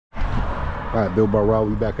All right, Bill Bar Row,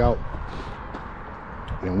 we back out.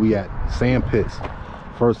 And we at sand pits.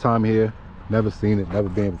 First time here, never seen it, never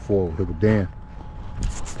been before. Here with Dan.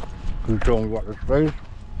 Can you show me what this space?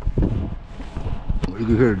 You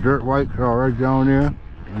can hear the dirt bikes right down there.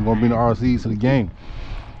 I'm gonna bring the RCs to the game.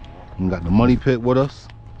 We got the money pit with us.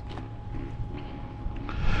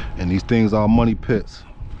 And these things are money pits.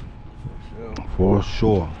 For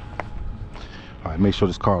sure. All right, make sure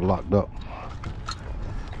this car is locked up.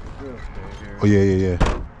 Oh yeah.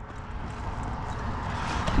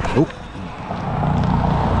 Oh.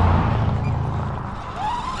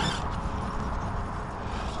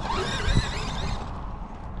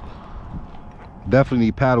 Definitely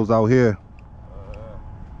need paddles out here.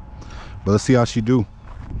 But let's see how she do.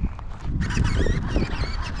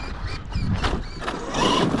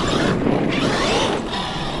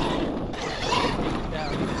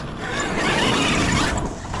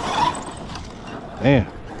 Damn.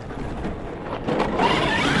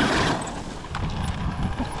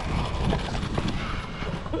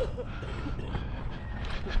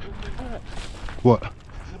 What? Look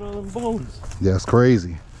at all them bones. Yeah, that's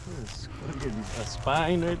crazy. Look at a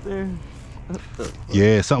spine right there.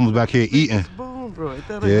 Yeah, something was back here eating. This bone, bro. Ain't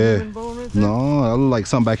that a human bone right there? No, that looked like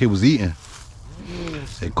something back here was eating.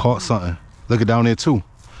 They caught something. Look at down there too.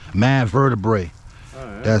 Mad vertebrae.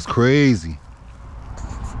 Right. That's crazy.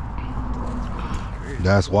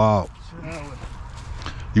 That's wild.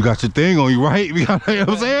 You got your thing on you, right? You got, you know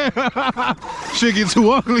what I'm saying? Shit get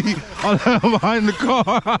too ugly. I'm behind the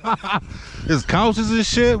car. There's couches and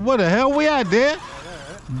shit. What the hell we at there?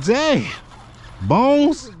 Dang.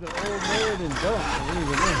 Bones?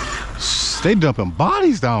 They dumping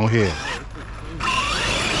bodies down here.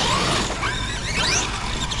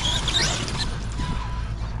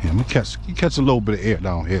 Yeah, let me catch a little bit of air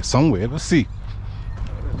down here somewhere. Let's see.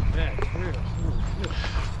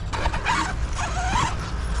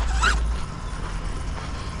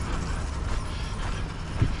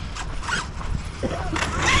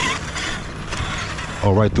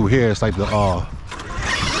 Oh, right through here, it's like the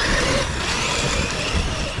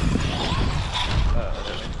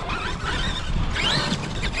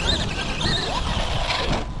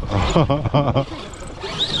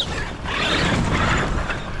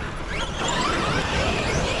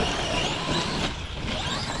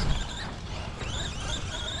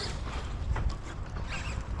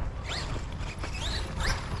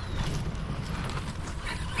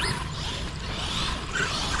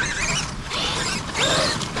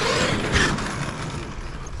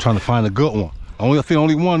trying to find a good one. I think the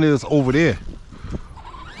only one is over there.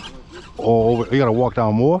 Or over, you gotta walk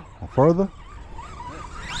down more or further.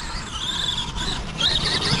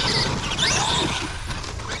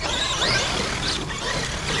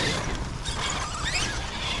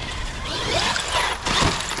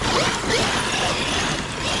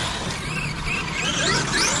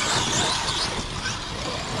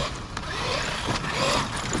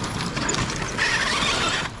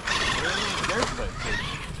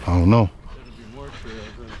 I don't know.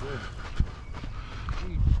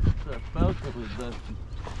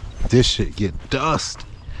 This shit get dust.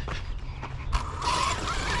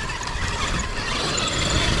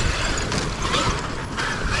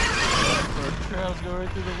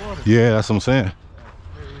 Yeah, that's what I'm saying.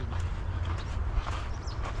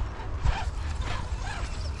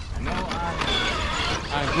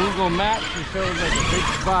 On Google Maps, it shows like a big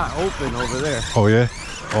spot open over there. Oh yeah?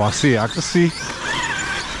 Oh, I see it. I can see.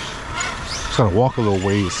 Just gotta walk a little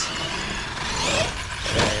ways.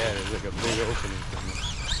 Yeah, there's like a big opening.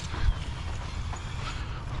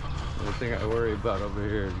 The thing I worry about over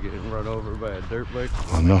here is getting run over by a dirt bike.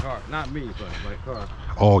 I know. Car. Not me, but my car.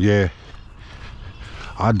 Oh yeah.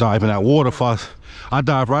 I dive in that water fast. I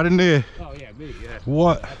dive right in there. Oh yeah, me, yeah.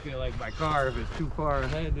 What? I feel like my car, if it's too far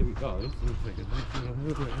ahead, it, oh, this looks like a nice little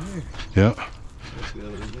hood right here. Yeah. Let's go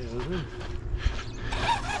over there.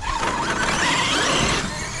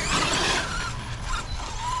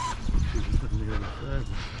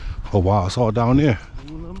 Oh wow, it's all down there.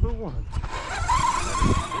 Number one. Big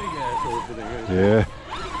ass opening right there. Yeah.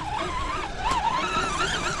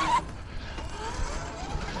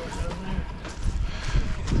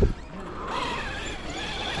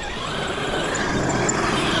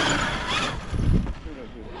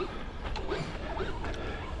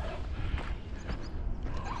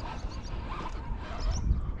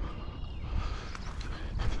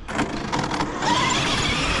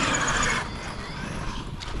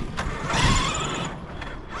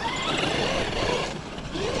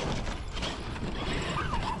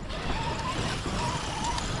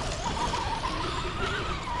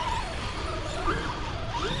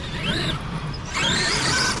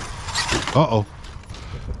 Uh-oh.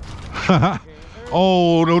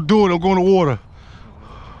 Oh, don't do it. I'm going to water.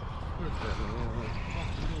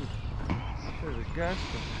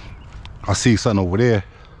 I see something over there.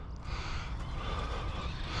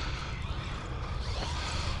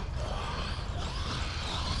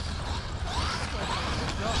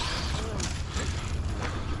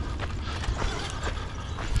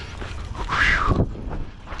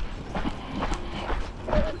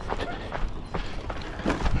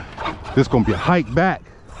 This gonna be a hike back.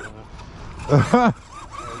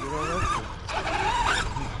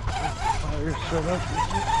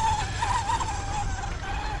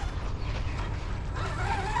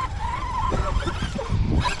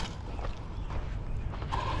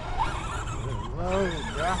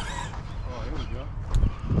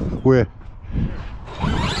 Where?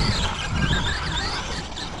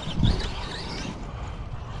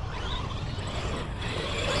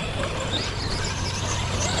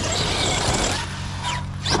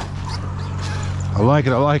 I like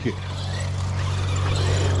it, I like it.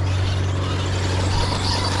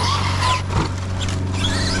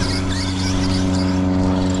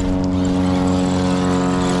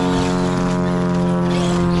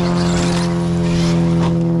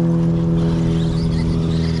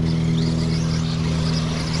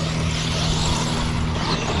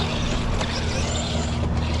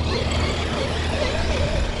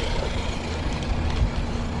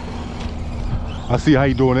 I see how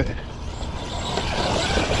you doing it.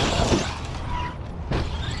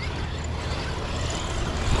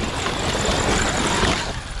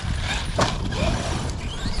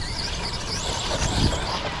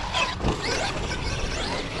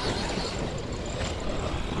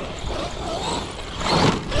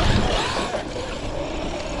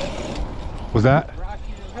 Was that?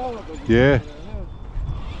 Yeah.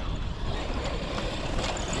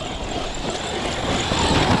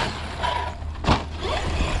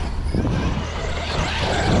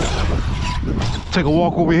 Take a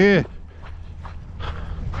walk over here.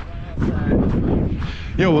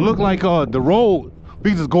 Yo, it look like the road.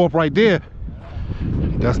 We can just go up right there.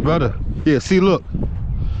 That's better. Yeah, see, look.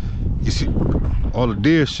 You see all the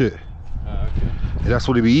deer shit. Okay. That's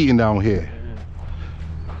what they be eating down here.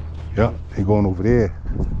 Yep, they going over there.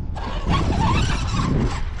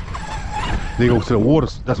 They go to the water.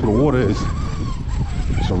 That's where the water is.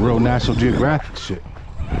 Some real National Geographic shit.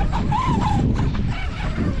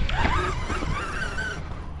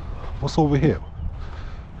 What's over here?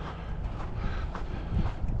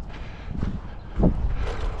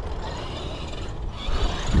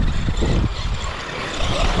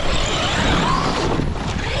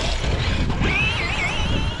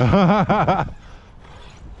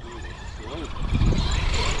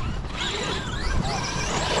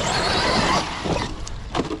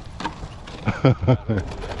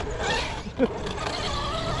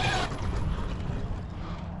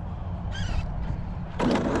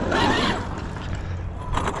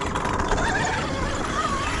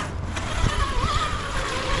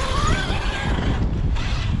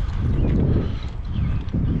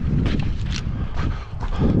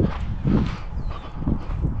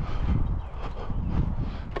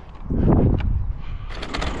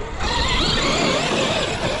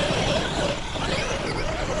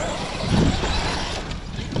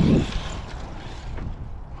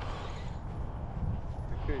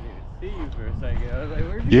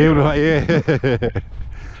 Yeah, yeah.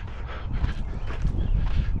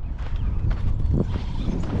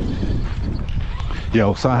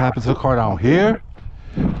 Yo, something happened to the car down here.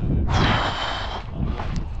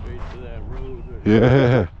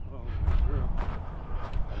 Yeah.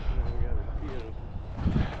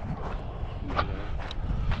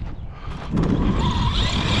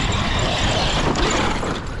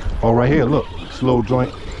 Oh, right here, look, slow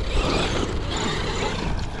joint.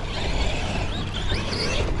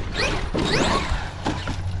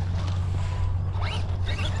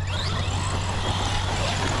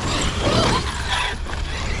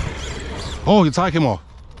 Oh, your tire came off.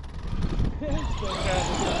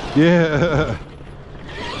 Yeah.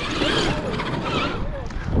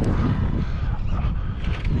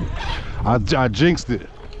 I jinxed it.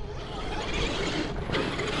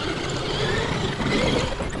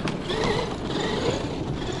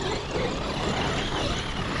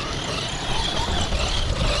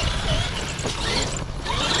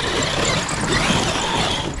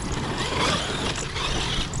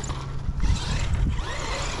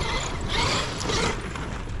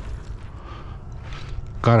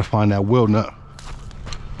 Gotta find that wheel nut.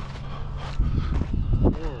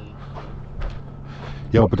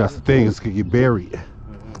 Yo, but that's the thing, it's gonna get buried.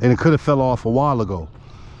 And it could have fell off a while ago.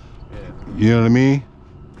 You know what I mean?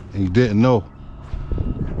 and you didn't know.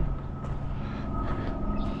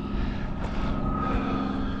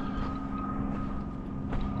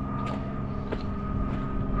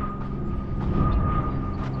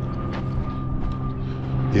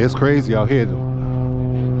 Yeah, it's crazy out here.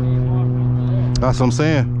 That's what I'm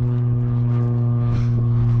saying.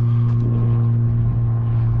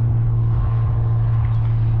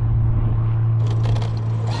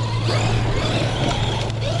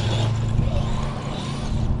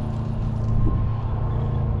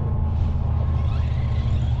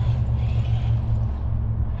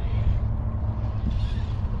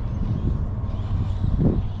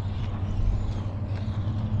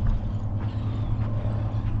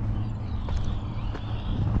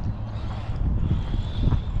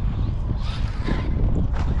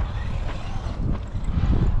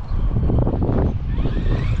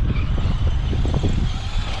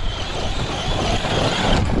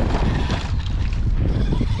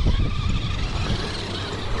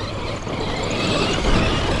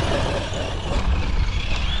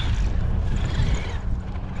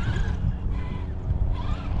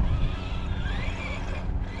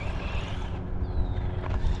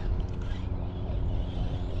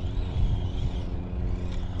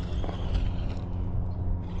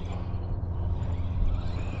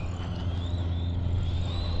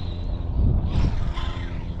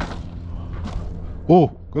 Oh,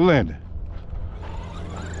 good landing.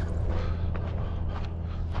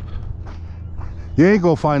 You ain't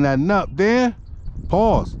gonna find nothing up there.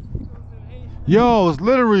 Pause. Yo, it's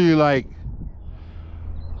literally like